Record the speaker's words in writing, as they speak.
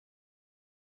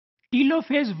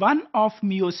Telophase 1 of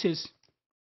meiosis.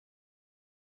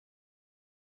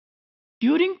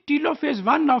 During telophase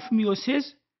 1 of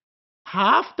meiosis,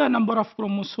 half the number of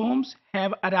chromosomes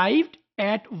have arrived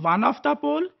at one of the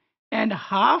pole and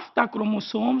half the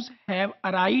chromosomes have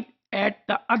arrived at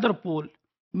the other pole.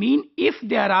 Mean if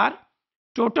there are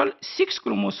total 6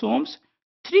 chromosomes,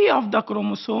 3 of the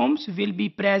chromosomes will be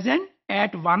present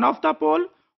at one of the pole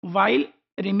while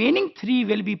remaining 3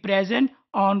 will be present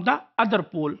on the other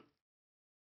pole.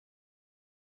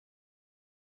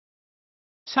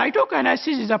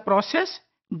 Cytokinesis is a process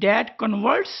that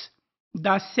converts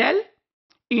the cell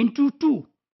into two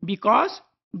because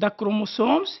the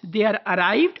chromosomes they are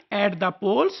arrived at the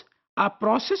poles. A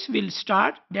process will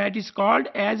start that is called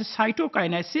as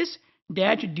cytokinesis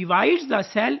that divides the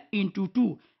cell into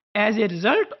two. As a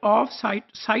result of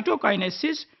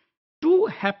cytokinesis, two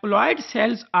haploid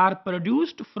cells are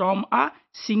produced from a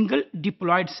single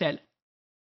diploid cell.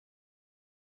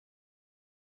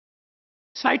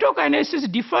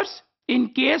 Cytokinesis differs in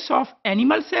case of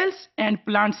animal cells and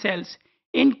plant cells.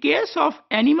 In case of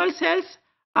animal cells,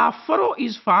 a furrow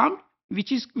is formed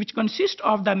which consists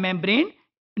of the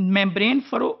membrane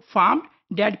furrow formed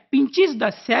that pinches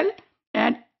the cell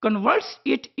and converts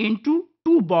it into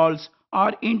two balls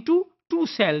or into two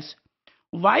cells.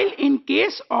 While in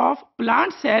case of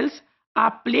plant cells,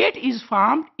 a plate is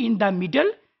formed in the middle,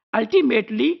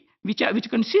 ultimately which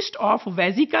consists of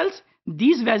vesicles.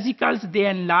 These vesicles they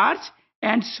enlarge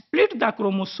and split the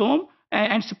chromosome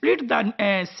and split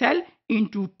the cell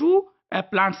into two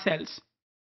plant cells.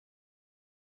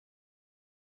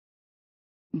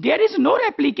 There is no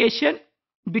replication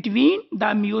between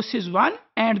the meiosis 1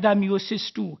 and the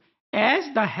meiosis 2 as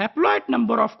the haploid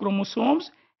number of chromosomes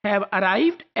have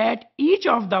arrived at each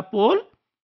of the pole.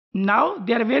 Now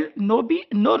there will be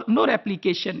no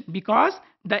replication because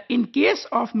in case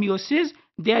of meiosis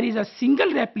there is a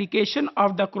single replication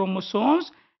of the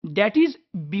chromosomes that is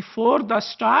before the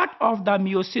start of the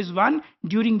meiosis 1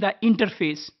 during the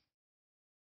interphase.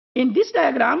 In this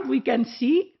diagram we can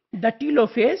see the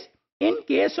telophase. In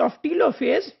case of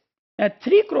telophase,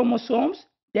 3 chromosomes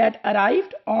that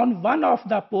arrived on one of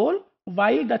the pole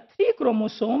while the 3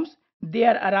 chromosomes they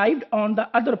are arrived on the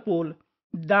other pole.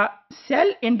 The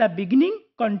cell in the beginning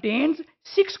contains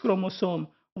 6 chromosomes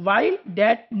while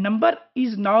that number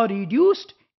is now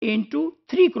reduced into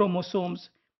 3 chromosomes.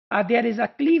 There is a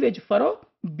cleavage furrow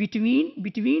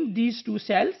between these two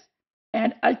cells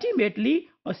and ultimately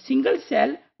a single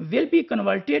cell will be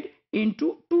converted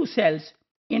into two cells.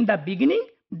 In the beginning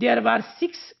there were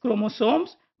 6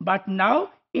 chromosomes but now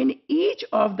in each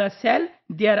of the cell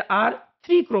there are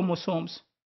 3 chromosomes.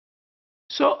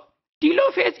 So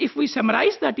telophase, if we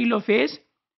summarize the telophase,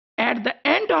 at the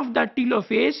end of the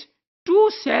telophase 2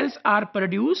 cells are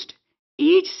produced,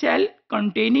 each cell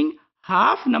containing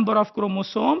half number of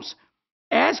chromosomes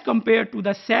as compared to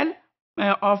the cell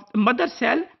of mother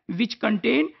cell which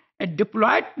contain a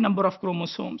diploid number of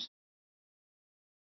chromosomes.